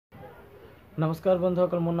নমস্কাৰ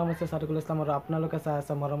বন্ধুসকল, মোৰ নাম আছে সাদিকুল ইছলাম আৰু আপোনালোকে চাই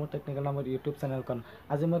আছে মৰমৰ টেকনিকেল নামৰ ইউটিউব চেনেলখন।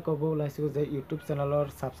 আজি মই ক'ব ওলাইছোঁ যে ইউটিউব চেনেলৰ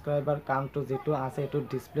ছাবস্ক্ৰাইবাৰ কাউণ্টটো যিটো আছে এইটো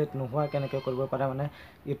ডিছপ্লেত নোহোৱা কেনেকৈ কৰিব পাৰে, মানে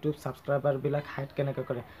ইউটিউব ছাবস্ক্ৰাইবাৰবিলাক হাইড কেনেকৈ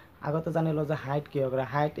কৰে। আগতে জানিলোঁ যে হাইড কিয় কৰে।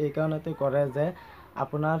 হাইড এই কাৰণতে কৰে যে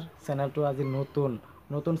আপোনাৰ চেনেলটো আজি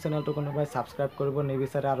নতুন চেনেলটো কোনোবাই ছাবস্ক্ৰাইব কৰিব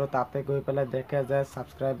নিবিচাৰে আৰু তাতে গৈ পেলাই দেখে যে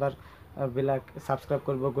ছাবস্ক্ৰাইবাৰবিলাক ছাবস্ক্ৰাইব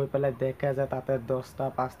কৰিব গৈ পেলাই দেখে যে তাতে 10টা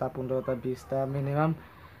 5টা 15টা 20টা মিনিমাম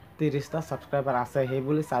 30টা ছাবস্ক্ৰাইবাৰ আছে,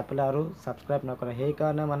 সেইবুলি চাই পেলাই আৰু ছাবস্ক্ৰাইব নকৰে।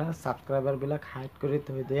 সেইকাৰণে মানে ছাবস্ক্ৰাইবাৰবিলাক হাইড কৰি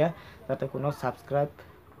থৈ দিয়ে, যাতে কোনো ছাবস্ক্ৰাইব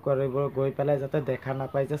কৰিব গৈ পেলাই যাতে দেখা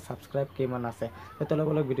নাপায় যে ছাবস্ক্ৰাইব কিমান আছে।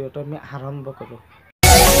 তেতিয়াহ'লে ভিডিঅ'টো আমি আৰম্ভ কৰোঁ।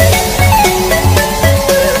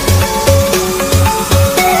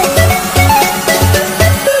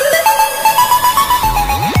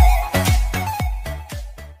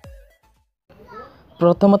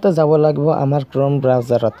 প্ৰথমতে যাব লাগিব আমাৰ ক্ৰম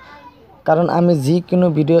ব্ৰাউজাৰত, কাৰণ আমি যিকোনো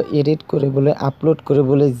ভিডিঅ' এডিট কৰিবলৈ আপলোড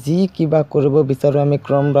কৰিবলৈ যি কিবা কৰিব বিচাৰোঁ আমি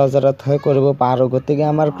ক্ৰম ব্ৰাউজাৰতহে কৰিব পাৰোঁ। গতিকে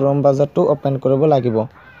আমাৰ ক্ৰম ব্ৰাউজাৰটো অ'পেন কৰিব লাগিব।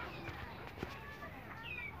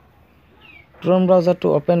 ক্ৰম ব্ৰাউজাৰটো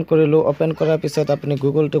অ'পেন কৰিলোঁ। অ'পেন কৰাৰ পিছত আপুনি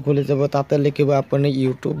গুগলটো খুলি যাব, তাতে লিখিব আপুনি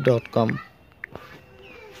youtube.com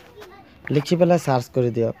লিখি পেলাই চাৰ্চ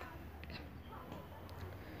কৰি দিয়ক।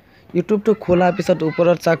 ইউটিউবটো খোলাৰ পিছত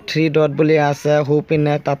ওপৰত চাওক 3 ডট বুলি আছে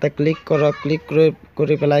সোঁপিনে, তাতে ক্লিক কৰক। ক্লিক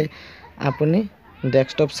কৰি পেলাই আপুনি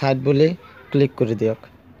ডেস্কটপ সাইট বুলি ক্লিক কৰি দিয়ক,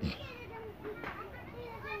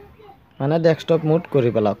 মানে ডেস্কটপ মোড কৰি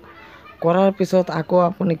পেলাওক। কৰাৰ পিছত আকৌ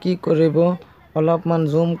আপুনি কি কৰিব, অলপমান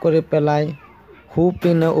জুম কৰি পেলাই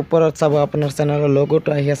সোঁপিনে ওপৰত চাব আপোনাৰ চেনেলৰ লগোটো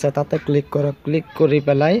আহি আছে, তাতে ক্লিক কৰক। ক্লিক কৰি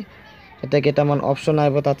পেলাই এতিয়া কেইটামান অপশ্যন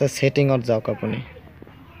আহিব, তাতে ছেটিঙত যাওক। আপুনি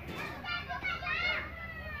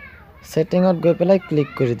ছেটিঙত গৈ পেলাই ক্লিক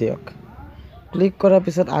কৰি দিয়ক। ক্লিক কৰাৰ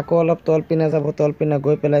পিছত আকৌ অলপ তলপিনে যাব, তলপিনে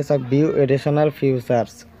গৈ পেলাই চাওক ভিউ এডিশ্যনেল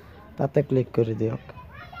ফিচাৰ্ছ, তাতে ক্লিক কৰি দিয়ক।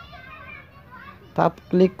 তাত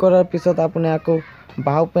ক্লিক কৰাৰ পিছত আপুনি আকৌ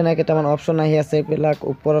বাওঁপিনে কেইটামান অপশ্যন আহি আছে, এইবিলাক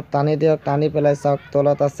ওপৰত টানি দিয়ক। টানি পেলাই চাওক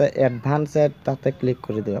তলত আছে এডভান্সড, তাতে ক্লিক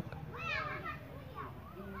কৰি দিয়ক।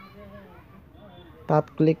 তাত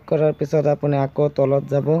ক্লিক কৰাৰ পিছত আপুনি আকৌ তলত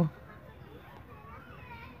যাব,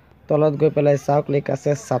 তলত গৈ পেলাই চাওক লিখ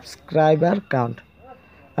আছে ছাবস্ক্ৰাইবাৰ কাউণ্ট।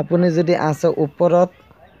 আপুনি যদি আছে ওপৰত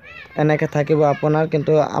এনেকৈ থাকিব আপোনাৰ,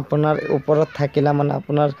 কিন্তু আপোনাৰ ওপৰত থাকিলে মানে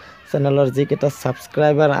আপোনাৰ চেনেলৰ যিকেইটা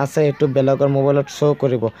ছাবস্ক্ৰাইবাৰ আছে সেইটো বেলেগৰ মোবাইলত শ্ব'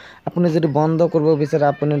 কৰিব। আপুনি যদি বন্ধ কৰিব বিচাৰে,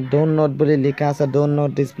 আপুনি ড'ন্ট নট বুলি লিখা আছে, don't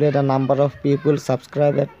not display the number of people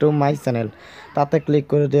subscriber to my channel, তাতে ক্লিক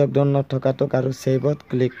কৰি দিয়ক ড'ন্ট নট থকাটোক আৰু ছেভত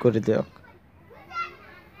ক্লিক কৰি দিয়ক।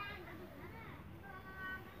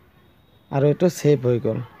 আৰু এইটো ছেভ হৈ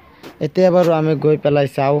গ'ল। এতিয়া বাৰু আমি গৈ পেলাই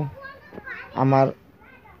চাওঁ আমাৰ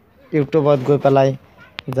ইউটিউবত গৈ পেলাই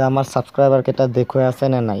যে আমাৰ ছাবস্ক্ৰাইবাৰ কেইটা দেখুৱাই আছে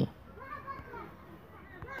নে নাই।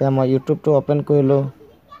 এতিয়া মই ইউটিউবটো অ'পেন কৰিলোঁ।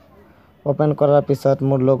 অ'পেন কৰাৰ পিছত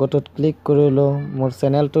মোৰ লগোটোত ক্লিক কৰিলোঁ, মোৰ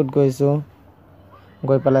চেনেলটোত গৈছোঁ।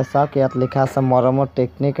 গৈ পেলাই চাওক ইয়াত লিখা আছে মৰমৰ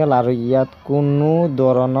টেকনিকেল, আৰু ইয়াত কোনো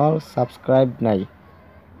ধৰণৰ ছাবস্ক্ৰাইব নাই,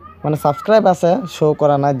 মানে ছাবস্ক্ৰাইব আছে শ্ব'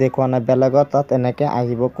 কৰা নাই, দেখুওৱা নাই। বেলেগৰ তাত এনেকৈ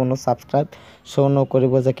আহিব, কোনো ছাবস্ক্ৰাইব শ্ব'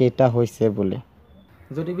 নকৰিব যে কেইটা হৈছে বুলি।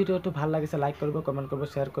 যদি ভিডিঅ'টো ভাল লাগিছে লাইক কৰিব, কমেণ্ট কৰিব,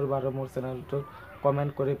 শ্বেয়াৰ কৰিব আৰু মোৰ চেনেলটোত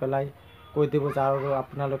কমেণ্ট কৰি পেলাই কৈ দিব যে আৰু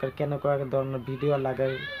আপোনালোকে কেনেকুৱা ধৰণৰ ভিডিঅ' লাগে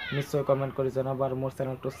নিশ্চয় কমেণ্ট কৰি জনাব, আৰু মোৰ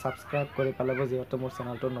চেনেলটো ছাবস্ক্ৰাইব কৰি পেলাব, যিহেতু মোৰ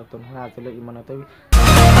চেনেলটো নতুন হয়। আজিলৈ ইমানতে।